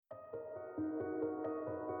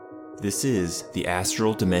This is the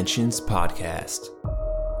Astral Dimensions podcast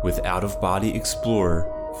with out-of-body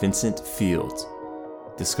explorer Vincent Field,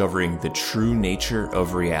 discovering the true nature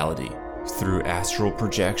of reality through astral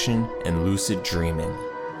projection and lucid dreaming.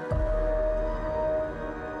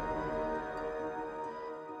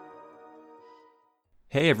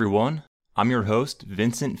 Hey everyone, I'm your host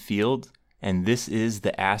Vincent Field, and this is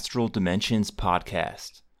the Astral Dimensions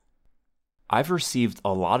podcast. I've received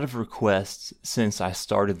a lot of requests since I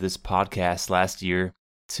started this podcast last year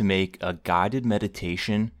to make a guided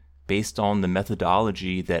meditation based on the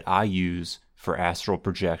methodology that I use for astral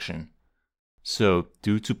projection. So,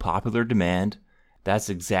 due to popular demand, that's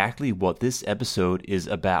exactly what this episode is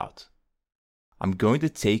about. I'm going to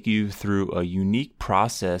take you through a unique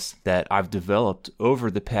process that I've developed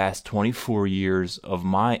over the past 24 years of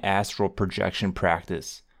my astral projection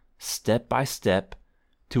practice, step by step,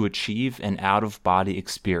 to achieve an out-of-body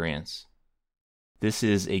experience. This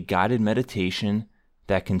is a guided meditation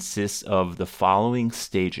that consists of the following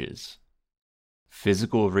stages: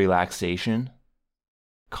 physical relaxation,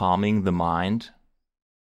 calming the mind,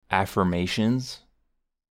 affirmations,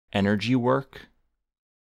 energy work,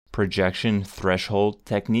 projection threshold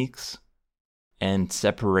techniques, and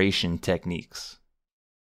separation techniques.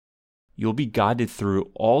 You'll be guided through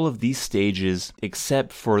all of these stages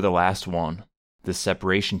except for the last one, the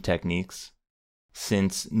separation techniques,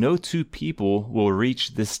 since no two people will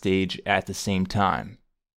reach this stage at the same time.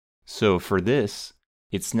 So for this,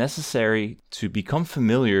 it's necessary to become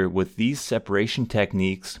familiar with these separation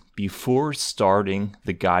techniques before starting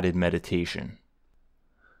the guided meditation.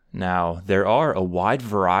 Now, there are a wide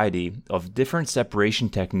variety of different separation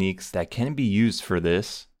techniques that can be used for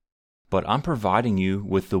this, but I'm providing you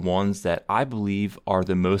with the ones that I believe are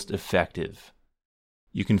the most effective.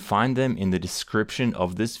 You can find them in the description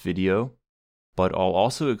of this video, but I'll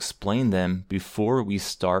also explain them before we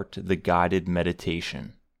start the guided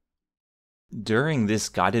meditation. During this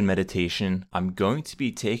guided meditation, I'm going to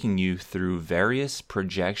be taking you through various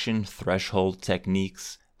projection threshold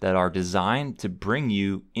techniques that are designed to bring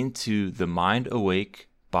you into the mind awake,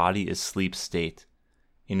 body asleep state,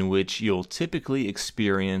 in which you'll typically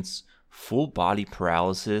experience full body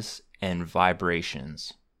paralysis and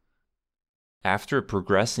vibrations. After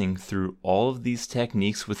progressing through all of these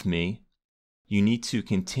techniques with me, you need to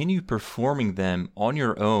continue performing them on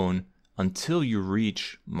your own until you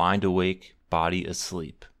reach mind awake, body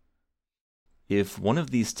asleep. If one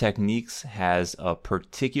of these techniques has a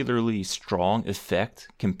particularly strong effect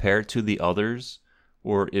compared to the others,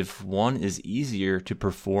 or if one is easier to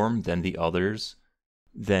perform than the others,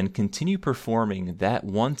 then continue performing that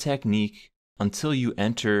one technique until you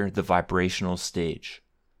enter the vibrational stage.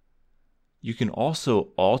 You can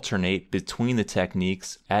also alternate between the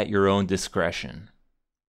techniques at your own discretion.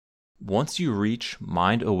 Once you reach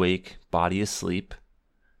mind awake, body asleep,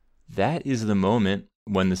 that is the moment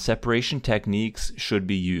when the separation techniques should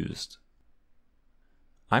be used.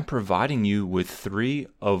 I'm providing you with 3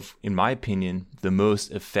 of, in my opinion, the most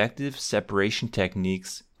effective separation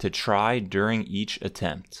techniques to try during each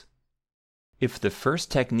attempt. If the first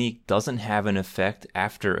technique doesn't have an effect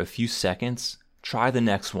after a few seconds, try the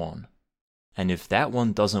next one. And if that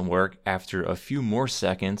one doesn't work after a few more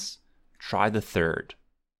seconds, try the third.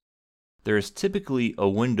 There is typically a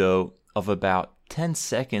window of about 10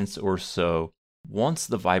 seconds or so once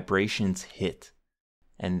the vibrations hit,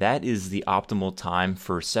 and that is the optimal time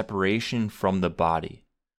for separation from the body.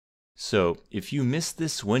 So if you miss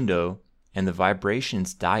this window and the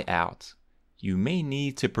vibrations die out, you may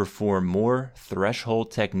need to perform more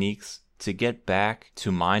threshold techniques to get back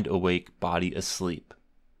to mind awake, body asleep.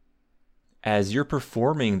 As you're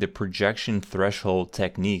performing the projection threshold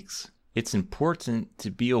techniques, it's important to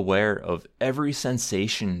be aware of every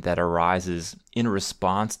sensation that arises in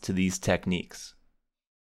response to these techniques.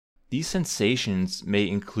 These sensations may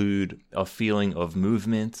include a feeling of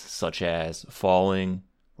movement, such as falling,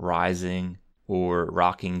 rising, or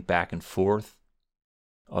rocking back and forth,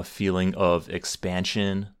 a feeling of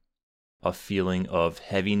expansion, a feeling of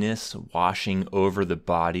heaviness washing over the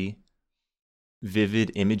body,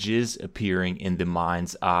 vivid images appearing in the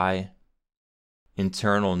mind's eye,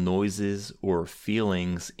 internal noises or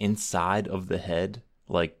feelings inside of the head,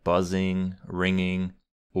 like buzzing, ringing,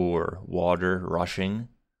 or water rushing,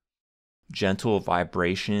 gentle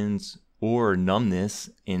vibrations or numbness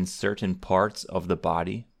in certain parts of the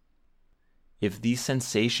body. If these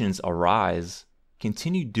sensations arise,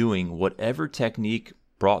 continue doing whatever technique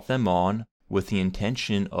brought them on with the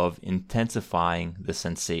intention of intensifying the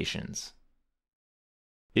sensations.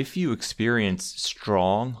 If you experience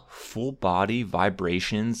strong, full-body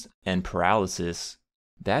vibrations and paralysis,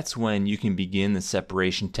 That's when you can begin the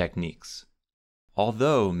separation techniques.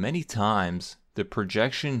 Although many times the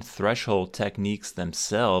projection threshold techniques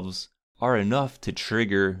themselves are enough to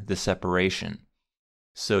trigger the separation.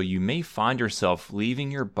 So you may find yourself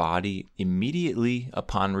leaving your body immediately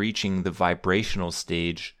upon reaching the vibrational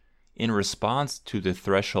stage in response to the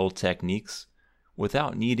threshold techniques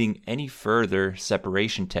without needing any further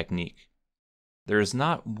separation technique. There is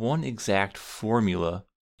not one exact formula,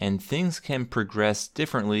 and things can progress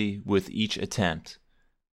differently with each attempt.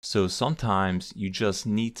 So sometimes you just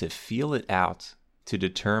need to feel it out to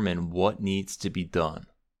determine what needs to be done.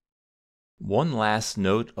 One last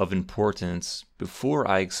note of importance before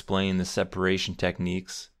I explain the separation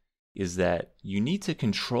techniques is that you need to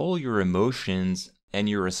control your emotions and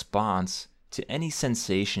your response to any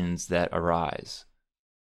sensations that arise.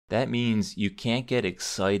 That means you can't get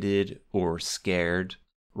excited or scared,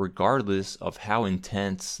 regardless of how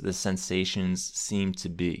intense the sensations seem to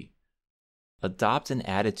be. Adopt an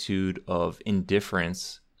attitude of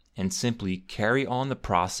indifference and simply carry on the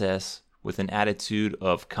process with an attitude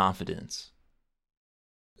of confidence.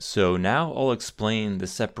 So now I'll explain the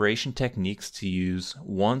separation techniques to use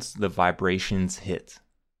once the vibrations hit.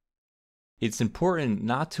 It's important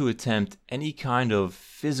not to attempt any kind of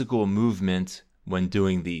physical movement when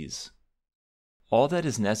doing these. All that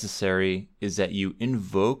is necessary is that you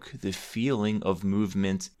invoke the feeling of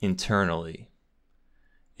movement internally.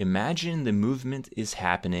 Imagine the movement is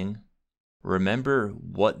happening, remember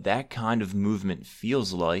what that kind of movement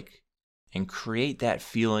feels like, and create that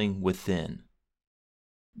feeling within.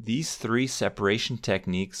 These 3 separation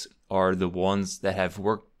techniques are the ones that have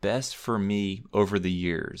worked best for me over the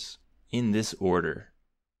years, in this order.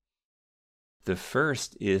 The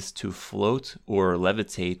first is to float or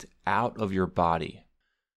levitate out of your body.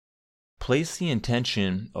 Place the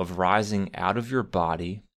intention of rising out of your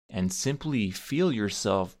body and simply feel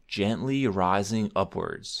yourself gently rising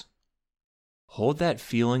upwards. Hold that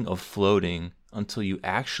feeling of floating until you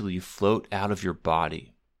actually float out of your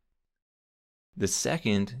body. The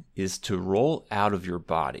second is to roll out of your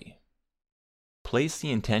body. Place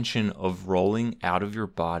the intention of rolling out of your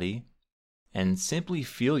body and simply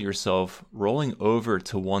feel yourself rolling over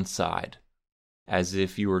to one side, as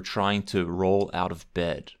if you were trying to roll out of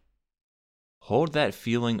bed. Hold that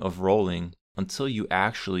feeling of rolling until you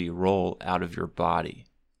actually roll out of your body.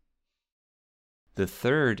 The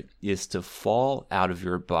third is to fall out of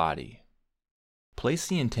your body. Place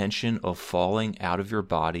the intention of falling out of your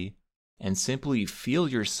body and simply feel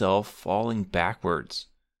yourself falling backwards,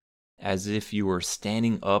 as if you were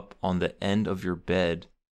standing up on the end of your bed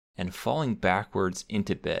and falling backwards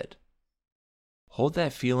into bed. Hold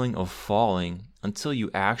that feeling of falling until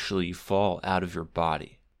you actually fall out of your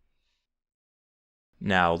body.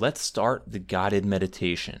 Now let's start the guided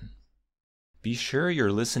meditation. Be sure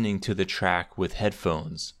you're listening to the track with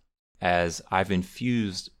headphones, as I've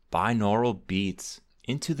infused binaural beats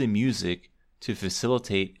into the music to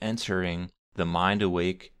facilitate entering the mind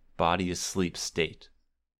awake, body asleep state.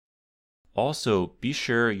 Also, be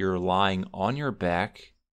sure you're lying on your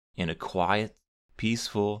back in a quiet,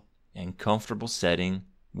 peaceful, and comfortable setting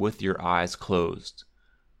with your eyes closed.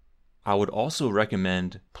 I would also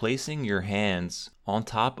recommend placing your hands on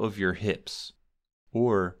top of your hips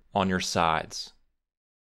or on your sides.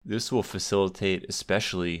 This will facilitate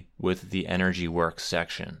especially with the energy work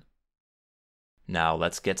section. Now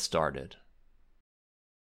let's get started.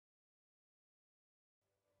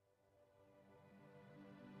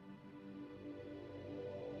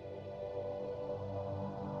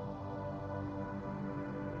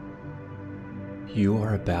 You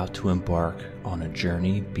are about to embark on a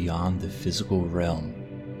journey beyond the physical realm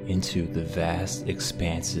into the vast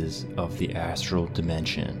expanses of the astral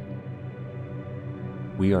dimension.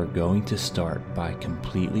 We are going to start by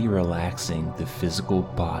completely relaxing the physical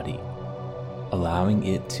body, allowing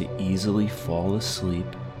it to easily fall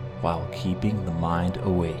asleep while keeping the mind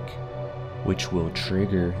awake, which will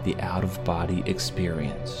trigger the out-of-body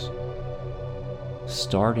experience.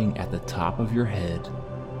 Starting at the top of your head,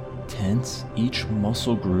 tense each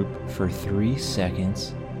muscle group for 3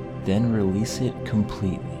 seconds, then release it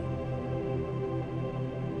completely.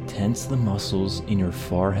 Tense the muscles in your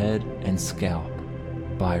forehead and scalp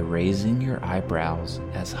by raising your eyebrows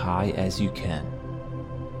as high as you can.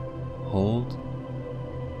 Hold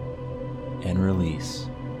and release,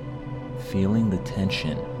 feeling the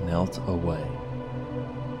tension melt away.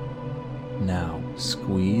 Now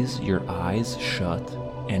squeeze your eyes shut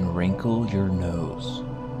and wrinkle your nose.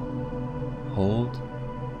 Hold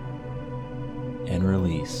and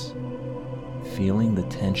release, feeling the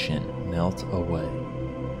tension melt away.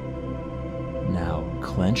 Now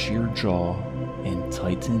clench your jaw and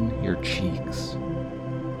tighten your cheeks.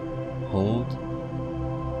 Hold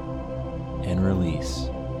and release,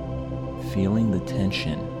 feeling the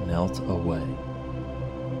tension melt away.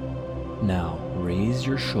 Now raise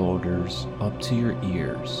your shoulders up to your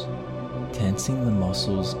ears, tensing the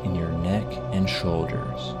muscles in your neck and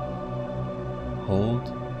shoulders. Hold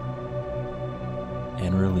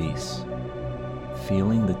and release,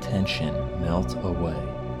 feeling the tension melt away.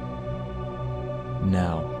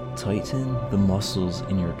 Now tighten the muscles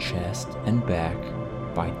in your chest and back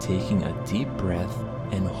by taking a deep breath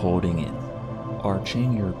and holding it,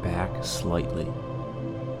 arching your back slightly.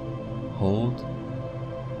 Hold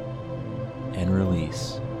and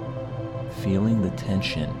release, feeling the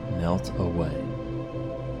tension melt away.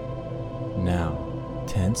 Now,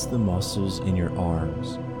 tense the muscles in your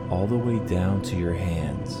arms all the way down to your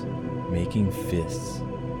hands, making fists.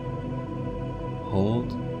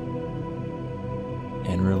 Hold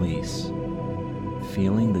and release,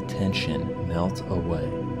 feeling the tension melt away.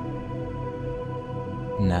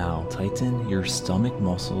 Now, tighten your stomach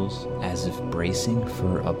muscles as if bracing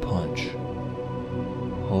for a punch.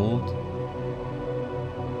 Hold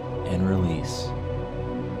and release,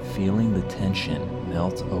 feeling the tension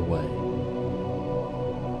melt away.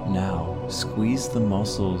 Now, squeeze the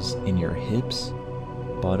muscles in your hips,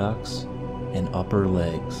 buttocks, and upper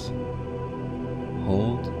legs.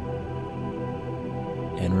 Hold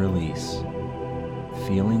and release,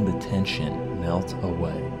 feeling the tension melt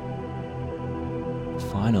away.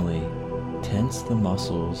 Finally, tense the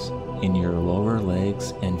muscles in your lower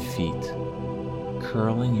legs and feet,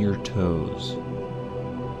 curling your toes.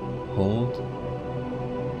 Hold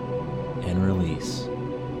and release,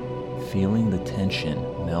 feeling the tension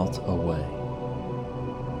melt away.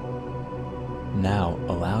 Now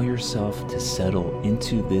allow yourself to settle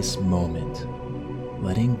into this moment,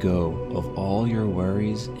 letting go of all your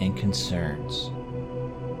worries and concerns.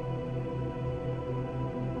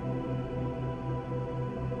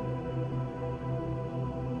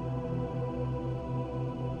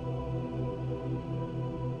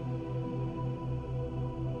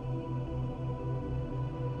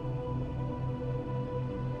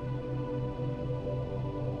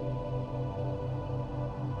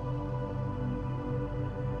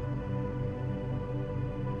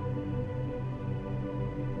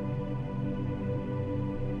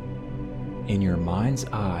 In your mind's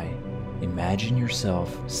eye, imagine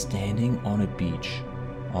yourself standing on a beach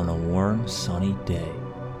on a warm, sunny day.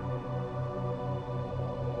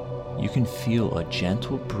 You can feel a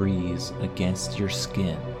gentle breeze against your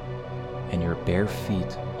skin and your bare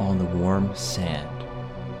feet on the warm sand.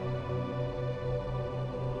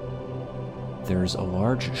 There's a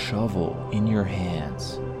large shovel in your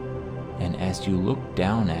hands, and as you look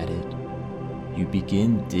down at it, you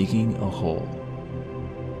begin digging a hole.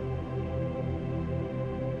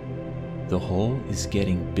 The hole is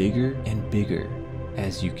getting bigger and bigger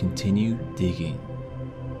as you continue digging.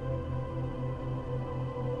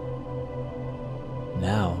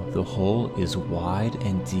 Now the hole is wide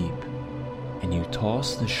and deep, and you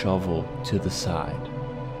toss the shovel to the side.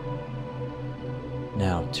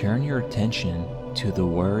 Now turn your attention to the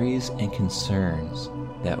worries and concerns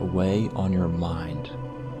that weigh on your mind.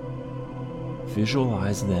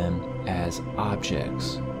 Visualize them as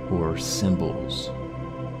objects or symbols.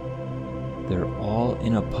 They're all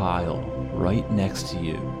in a pile right next to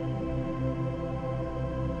you.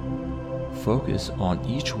 Focus on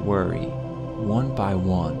each worry one by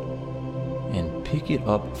one and pick it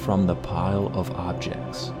up from the pile of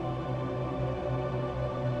objects.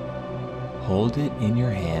 Hold it in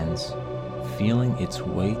your hands, feeling its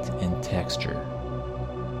weight and texture.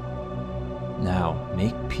 Now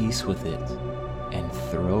make peace with it and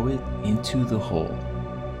throw it into the hole.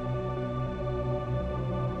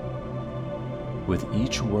 With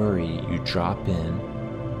each worry you drop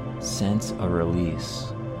in, sense a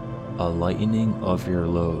release, a lightening of your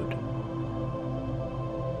load.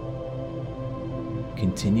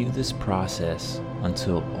 Continue this process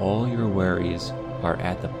until all your worries are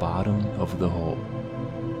at the bottom of the hole.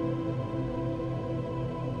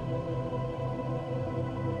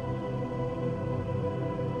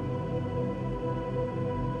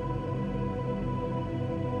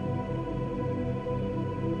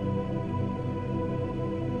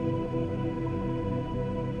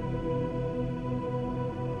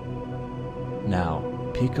 Now,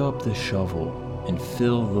 pick up the shovel and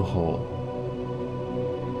fill the hole.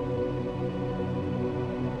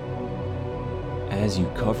 As you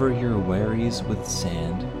cover your worries with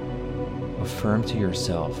sand, affirm to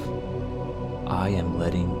yourself, I am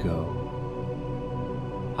letting go.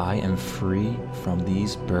 I am free from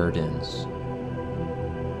these burdens.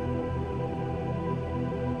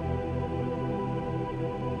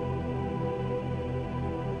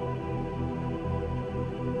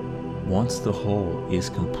 Once the hole is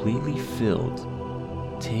completely filled,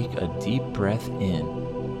 take a deep breath in,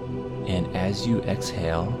 and as you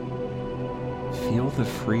exhale, feel the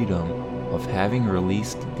freedom of having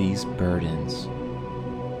released these burdens.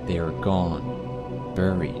 They are gone,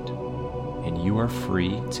 buried, and you are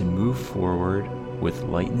free to move forward with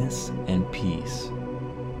lightness and peace.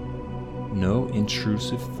 No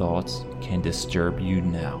intrusive thoughts can disturb you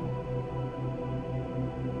now.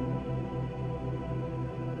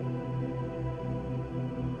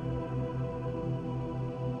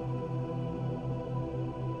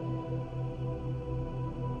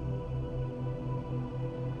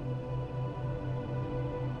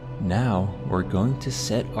 Now we're going to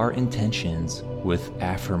set our intentions with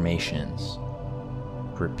affirmations.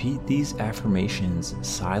 Repeat these affirmations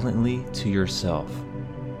silently to yourself,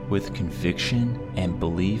 with conviction and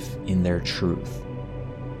belief in their truth.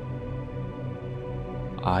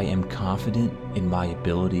 I am confident in my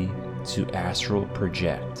ability to astral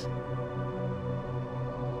project.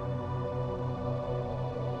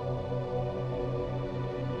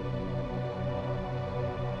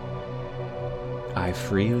 I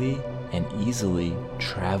freely and easily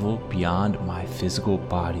travel beyond my physical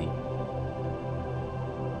body.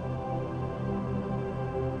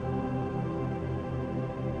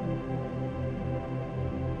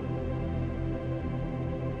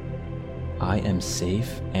 I am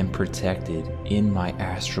safe and protected in my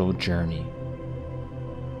astral journey.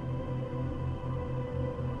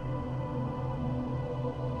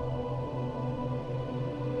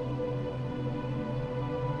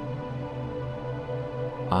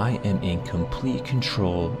 I am in complete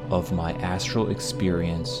control of my astral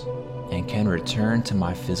experience and can return to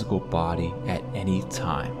my physical body at any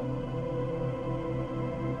time.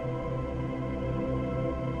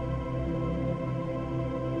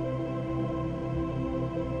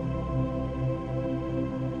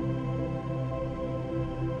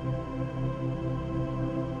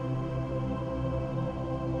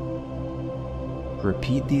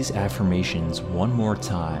 Repeat these affirmations one more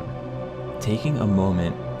time, taking a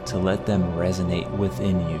moment to let them resonate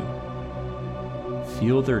within you.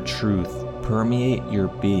 Feel their truth permeate your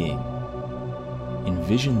being.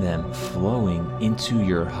 Envision them flowing into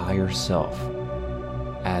your higher self.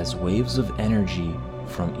 As waves of energy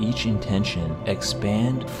from each intention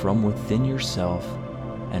expand from within yourself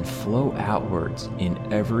and flow outwards in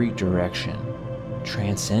every direction,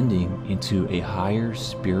 transcending into a higher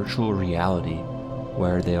spiritual reality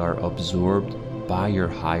where they are absorbed by your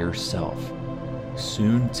higher self,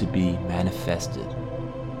 soon to be manifested.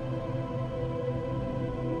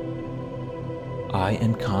 I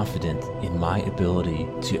am confident in my ability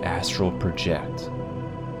to astral project.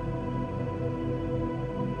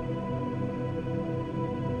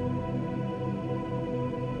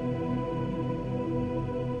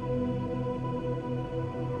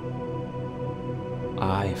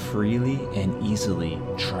 I freely and easily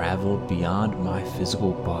travel beyond my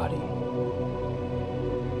physical body.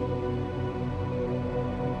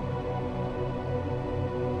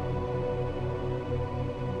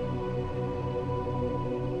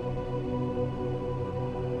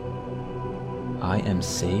 I am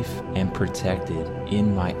safe and protected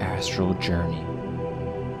in my astral journey.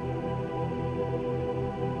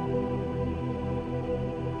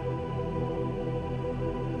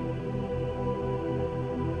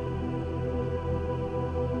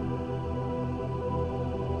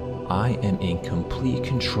 I am in complete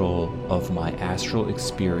control of my astral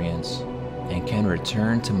experience and can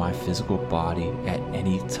return to my physical body at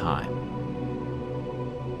any time.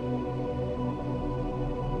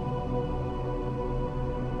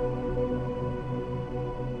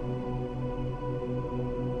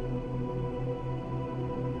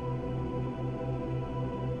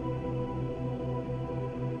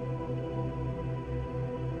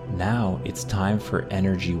 Now it's time for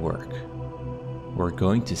energy work. We're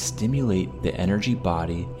going to stimulate the energy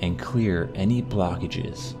body and clear any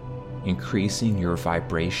blockages, increasing your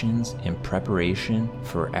vibrations in preparation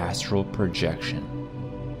for astral projection.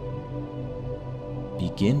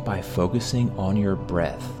 Begin by focusing on your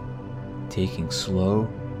breath, taking slow,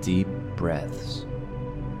 deep breaths.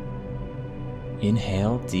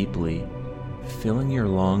 Inhale deeply, filling your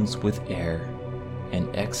lungs with air,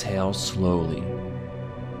 and exhale slowly,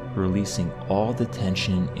 releasing all the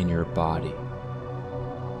tension in your body.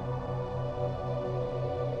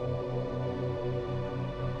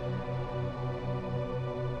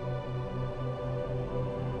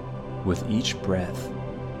 With each breath,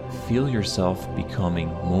 feel yourself becoming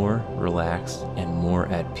more relaxed and more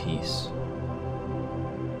at peace.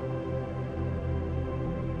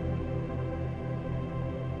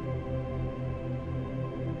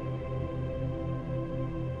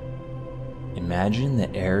 Imagine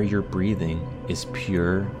the air you're breathing is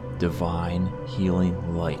pure, divine,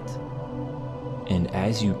 healing light. And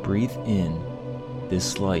as you breathe in,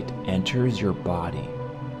 this light enters your body,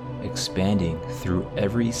 expanding through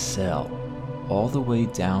every cell, all the way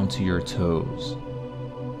down to your toes,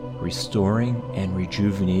 restoring and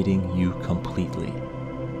rejuvenating you completely.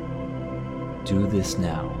 Do this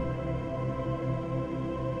now.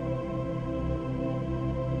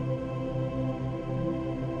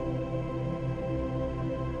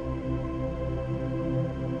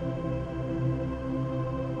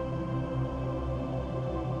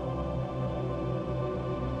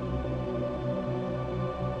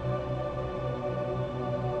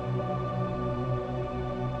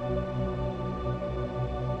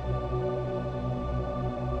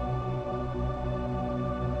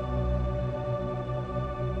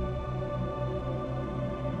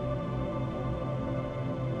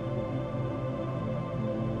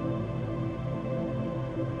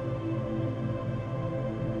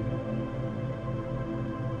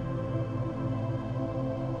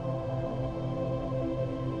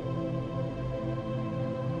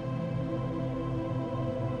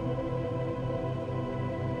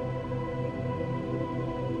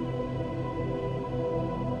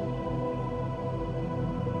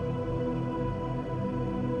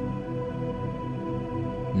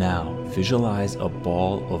 Now, visualize a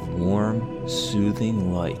ball of warm,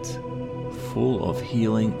 soothing light, full of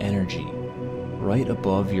healing energy, right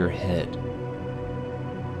above your head.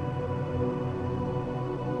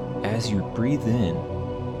 As you breathe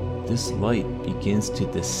in, this light begins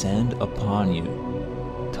to descend upon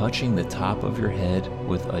you, touching the top of your head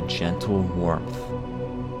with a gentle warmth.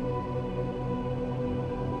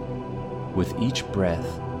 With each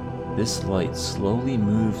breath, this light slowly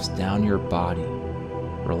moves down your body,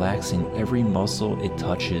 relaxing every muscle it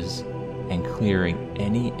touches and clearing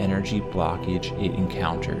any energy blockage it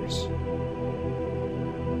encounters.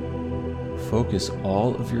 Focus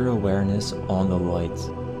all of your awareness on the light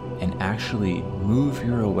and actually move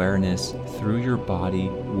your awareness through your body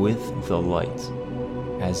with the light,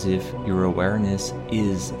 as if your awareness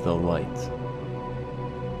is the light.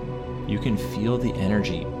 You can feel the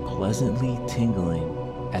energy pleasantly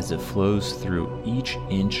tingling as it flows through each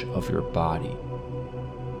inch of your body.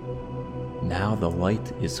 Now the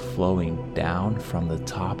light is flowing down from the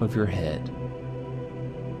top of your head,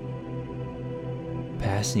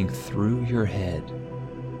 passing through your head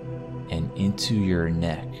and into your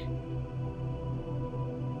neck,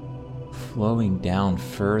 flowing down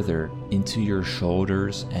further into your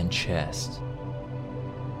shoulders and chest,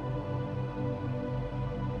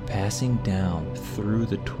 passing down through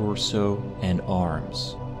the torso and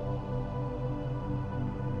arms,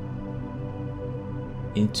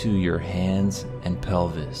 into your hands and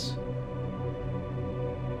pelvis,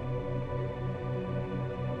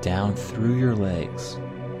 down through your legs,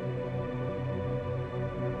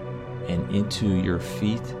 and into your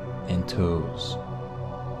feet and toes.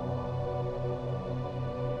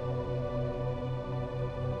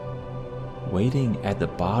 Waiting at the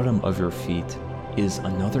bottom of your feet is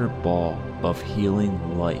another ball of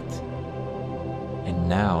healing light. And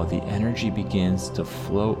now the energy begins to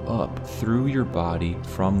flow up through your body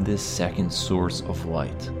from this second source of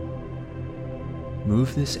light.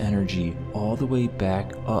 Move this energy all the way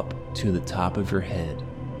back up to the top of your head,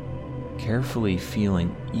 carefully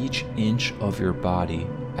feeling each inch of your body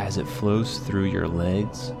as it flows through your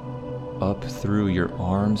legs, up through your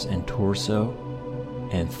arms and torso,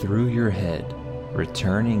 and through your head,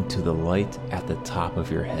 returning to the light at the top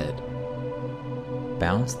of your head.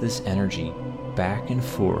 Bounce this energy back and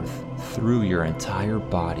forth through your entire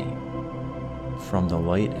body, from the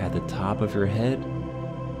light at the top of your head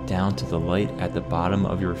down to the light at the bottom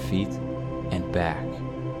of your feet and back,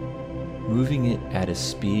 moving it at a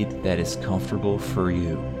speed that is comfortable for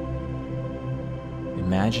you.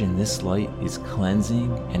 Imagine this light is cleansing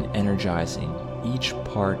and energizing each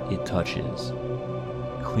part it touches,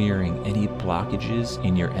 clearing any blockages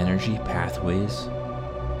in your energy pathways,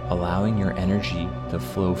 allowing your energy to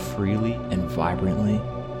flow freely and vibrantly,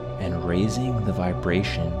 and raising the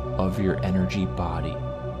vibration of your energy body.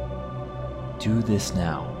 Do this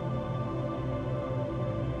now.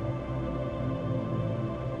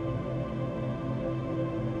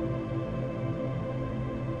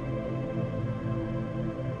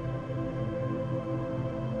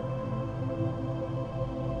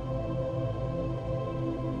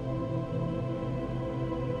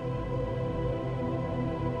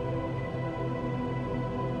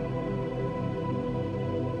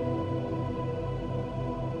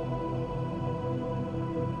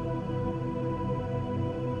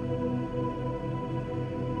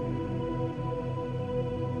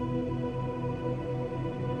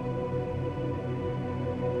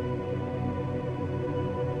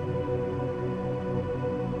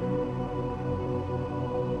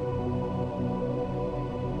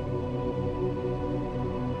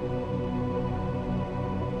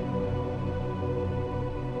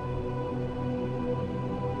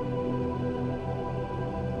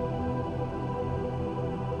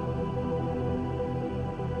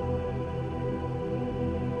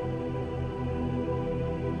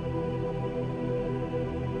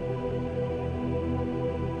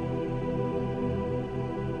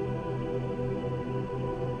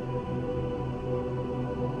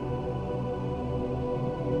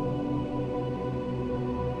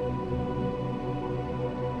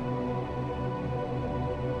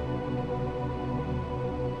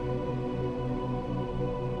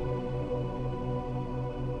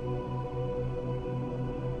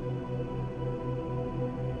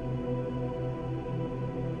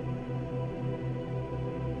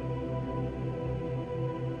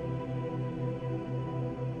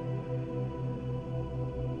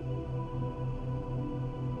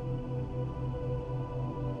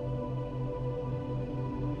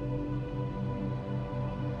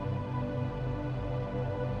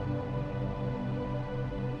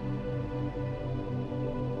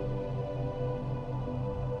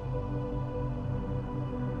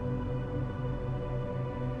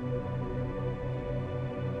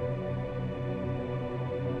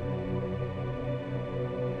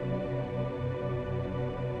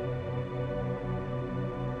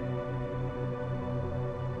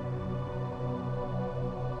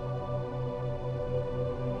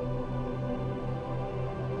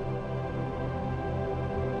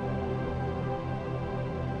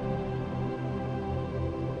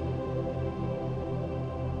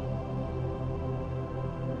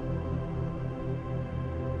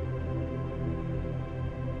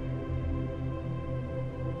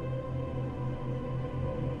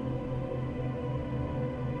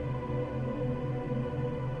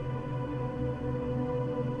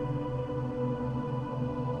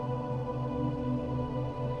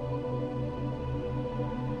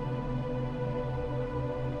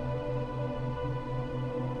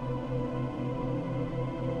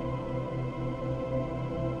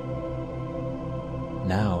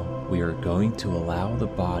 we are going to allow the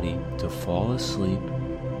body to fall asleep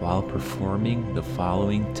while performing the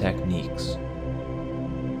following techniques.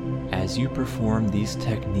 As you perform these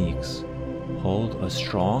techniques, hold a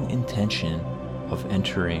strong intention of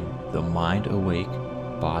entering the mind awake,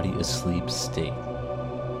 body asleep state.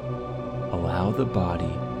 Allow the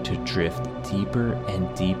body to drift deeper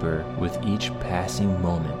and deeper with each passing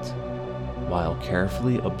moment, while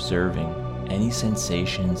carefully observing any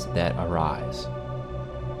sensations that arise.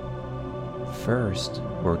 First,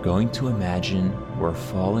 we're going to imagine we're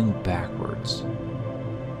falling backwards.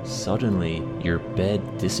 Suddenly, your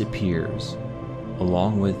bed disappears,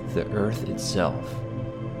 along with the earth itself.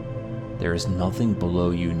 There is nothing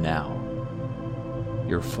below you now.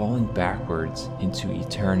 You're falling backwards into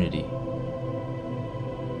eternity.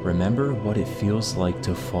 Remember what it feels like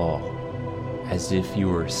to fall, as if you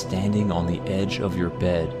were standing on the edge of your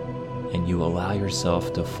bed and you allow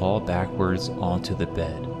yourself to fall backwards onto the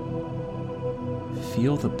bed.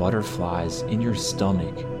 Feel the butterflies in your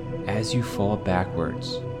stomach as you fall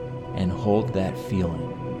backwards, and hold that feeling.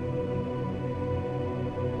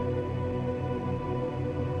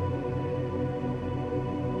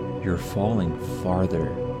 You're falling farther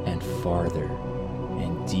and farther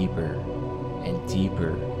and deeper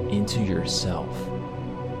into yourself,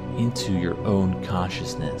 into your own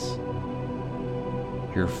consciousness.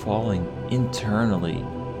 You're falling internally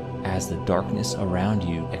as the darkness around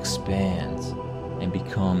you expands and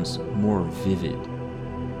becomes more vivid.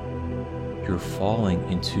 You're falling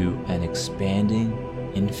into an expanding,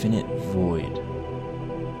 infinite void.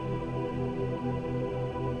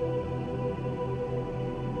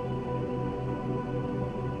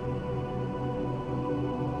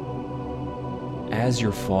 As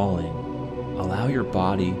you're falling, allow your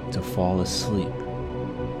body to fall asleep.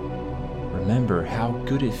 Remember how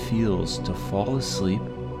good it feels to fall asleep,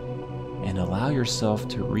 and allow yourself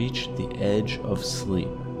to reach the edge of sleep.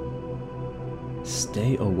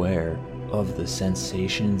 Stay aware of the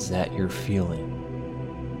sensations that you're feeling.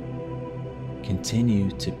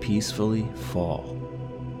 Continue to peacefully fall.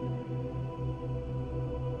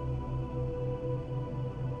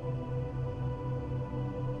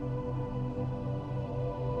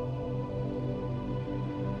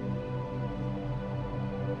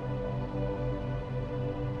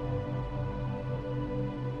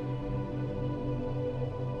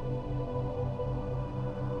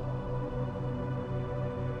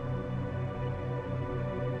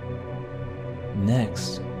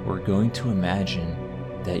 Next, we're going to imagine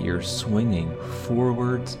that you're swinging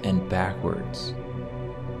forwards and backwards.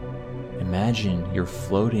 Imagine you're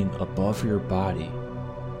floating above your body,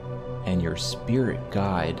 and your spirit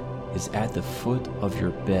guide is at the foot of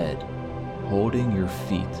your bed, holding your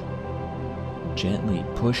feet, gently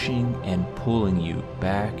pushing and pulling you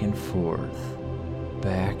back and forth,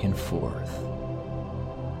 back and forth.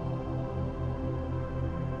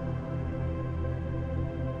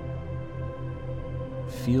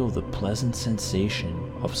 Feel the pleasant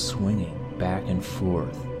sensation of swinging back and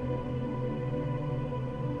forth.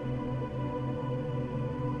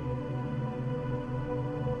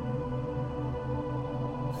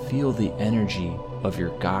 Feel the energy of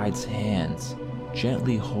your guide's hands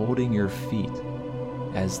gently holding your feet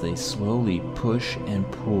as they slowly push and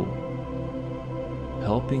pull,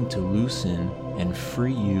 helping to loosen and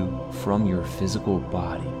free you from your physical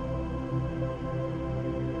body.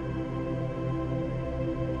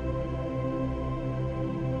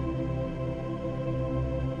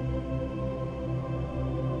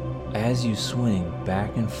 As you swing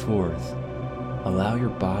back and forth, allow your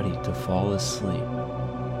body to fall asleep.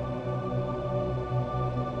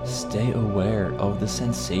 Stay aware of the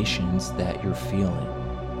sensations that you're feeling.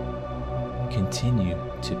 Continue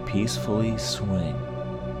to peacefully swing.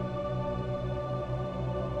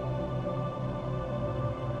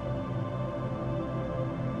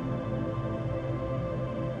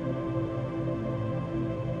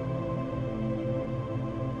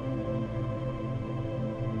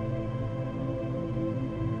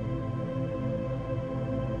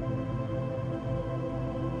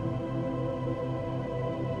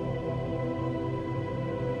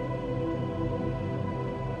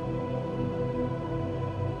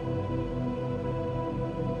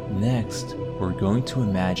 Next, we're going to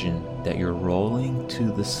imagine that you're rolling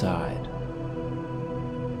to the side.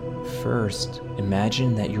 First,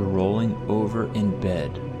 imagine that you're rolling over in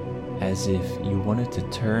bed, as if you wanted to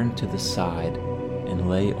turn to the side and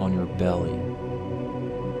lay on your belly.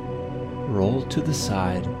 Roll to the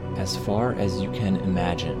side as far as you can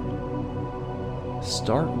imagine.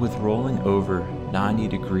 Start with rolling over 90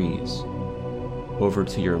 degrees, over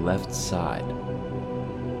to your left side.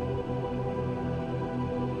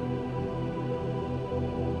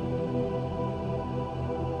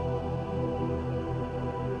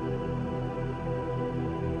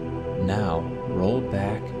 Now roll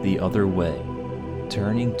back the other way,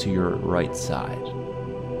 turning to your right side.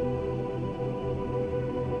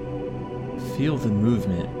 Feel the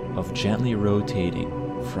movement of gently rotating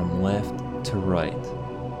from left to right,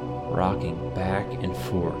 rocking back and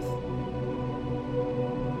forth.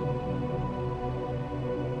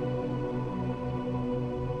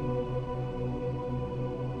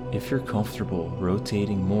 If you're comfortable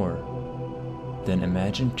rotating more, then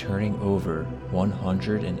imagine turning over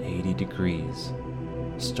 180 degrees,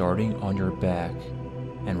 starting on your back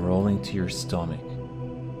and rolling to your stomach,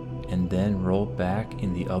 and then roll back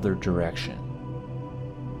in the other direction,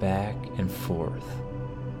 back and forth.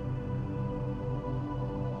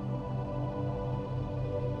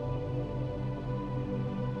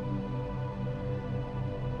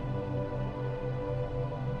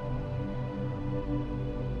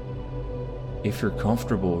 If you're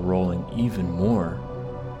comfortable rolling even more,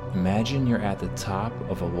 imagine you're at the top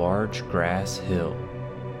of a large grass hill.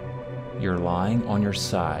 You're lying on your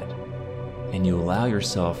side, and you allow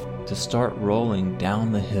yourself to start rolling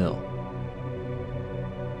down the hill.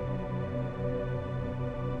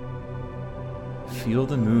 Feel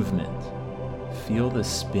the movement. Feel the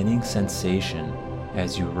spinning sensation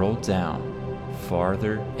as you roll down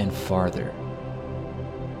farther and farther.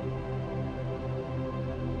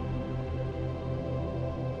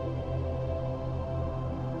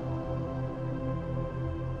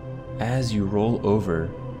 As you roll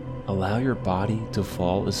over, allow your body to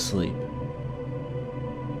fall asleep.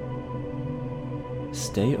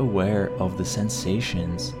 Stay aware of the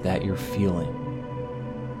sensations that you're feeling.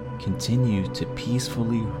 Continue to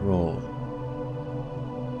peacefully roll.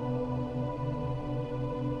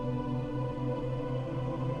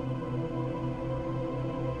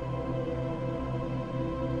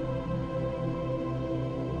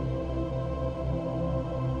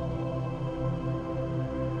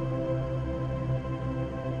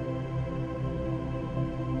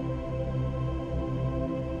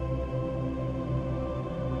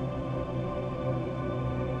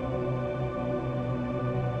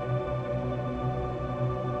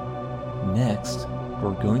 Next,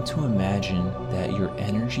 we're going to imagine that your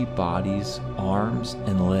energy body's arms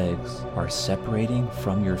and legs are separating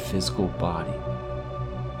from your physical body,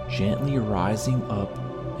 gently rising up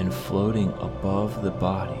and floating above the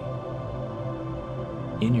body.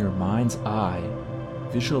 In your mind's eye,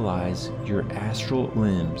 visualize your astral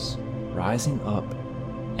limbs rising up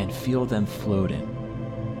and feel them floating.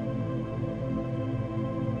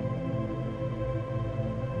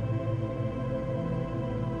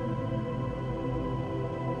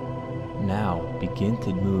 Now begin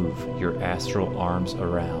to move your astral arms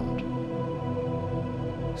around.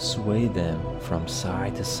 Sway them from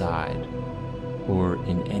side to side, or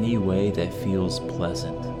in any way that feels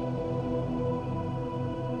pleasant.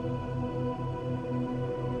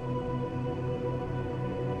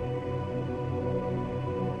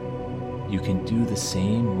 You can do the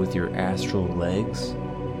same with your astral legs,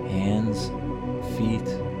 hands, feet,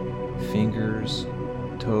 fingers,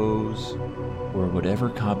 toes, or whatever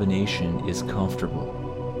combination is comfortable.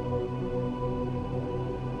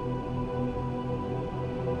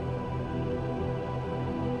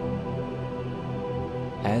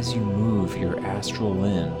 As you move your astral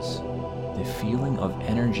limbs, the feeling of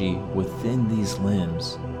energy within these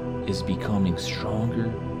limbs is becoming stronger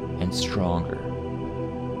and stronger.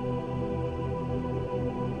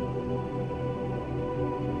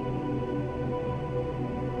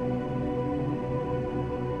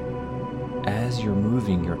 As you're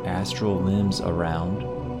moving your astral limbs around,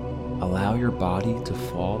 allow your body to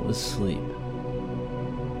fall asleep.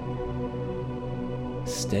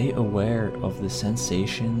 Stay aware of the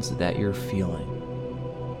sensations that you're feeling.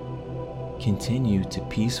 Continue to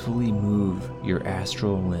peacefully move your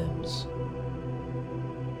astral limbs.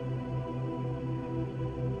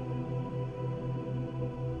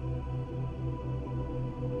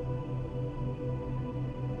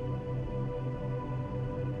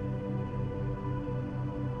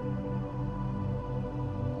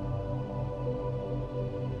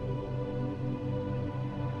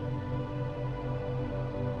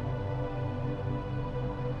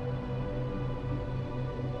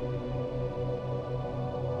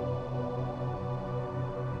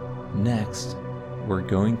 Next, we're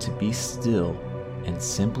going to be still and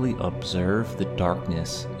simply observe the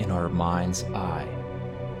darkness in our mind's eye.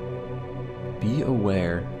 Be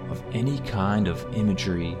aware of any kind of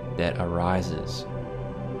imagery that arises.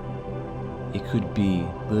 It could be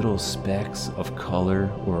little specks of color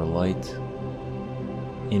or light,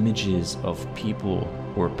 images of people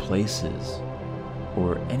or places,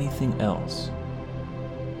 or anything else.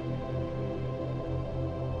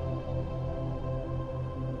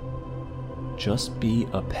 Just be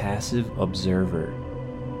a passive observer,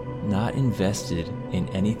 not invested in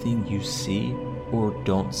anything you see or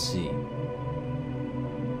don't see.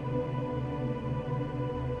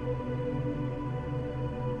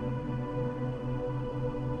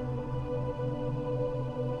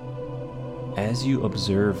 As you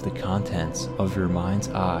observe the contents of your mind's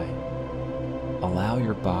eye, allow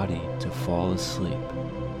your body to fall asleep.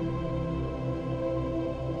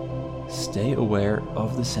 Stay aware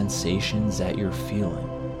of the sensations that you're feeling.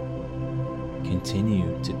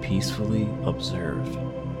 Continue to peacefully observe.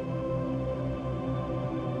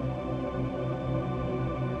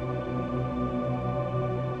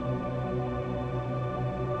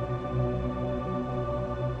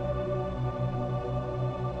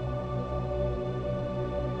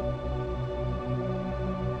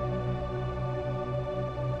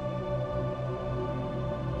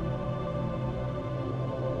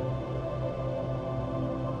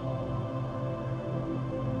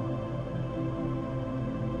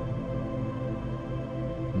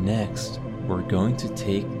 Next, we're going to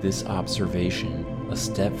take this observation a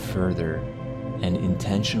step further and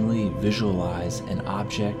intentionally visualize an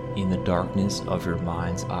object in the darkness of your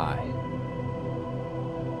mind's eye.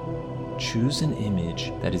 Choose an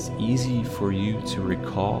image that is easy for you to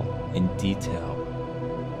recall in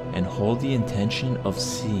detail and hold the intention of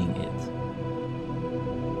seeing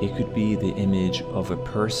it. It could be the image of a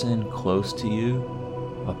person close to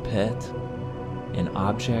you, a pet, an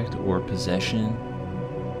object or possession,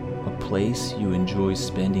 a place you enjoy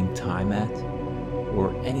spending time at,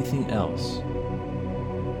 or anything else.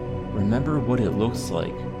 Remember what it looks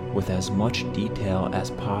like with as much detail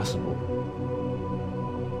as possible.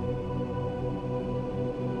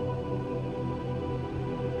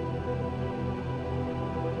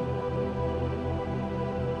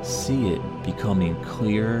 See it becoming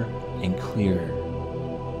clearer and clearer.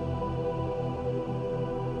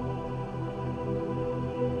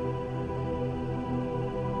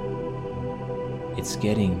 It's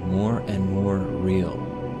getting more and more real.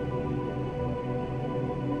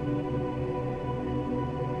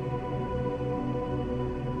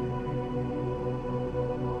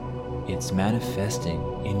 It's manifesting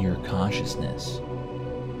in your consciousness.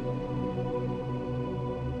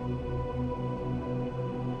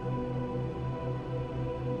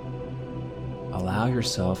 Allow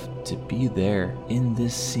yourself to be there in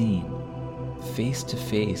this scene, face to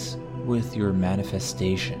face with your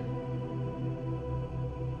manifestation.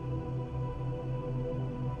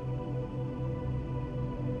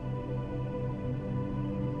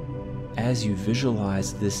 As you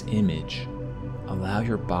visualize this image, allow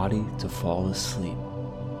your body to fall asleep.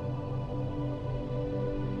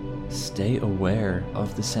 Stay aware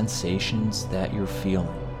of the sensations that you're feeling.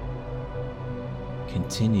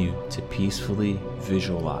 Continue to peacefully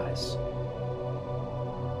visualize.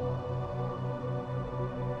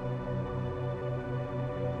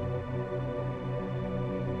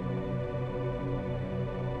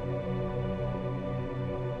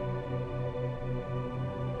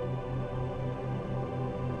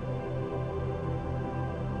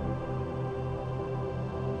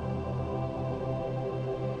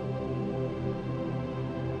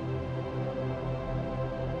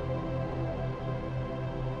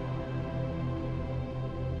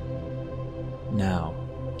 Now,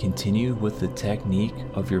 continue with the technique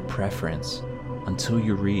of your preference until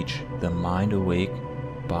you reach the mind awake,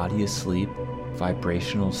 body asleep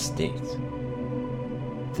vibrational state.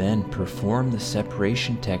 Then perform the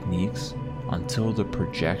separation techniques until the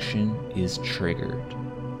projection is triggered.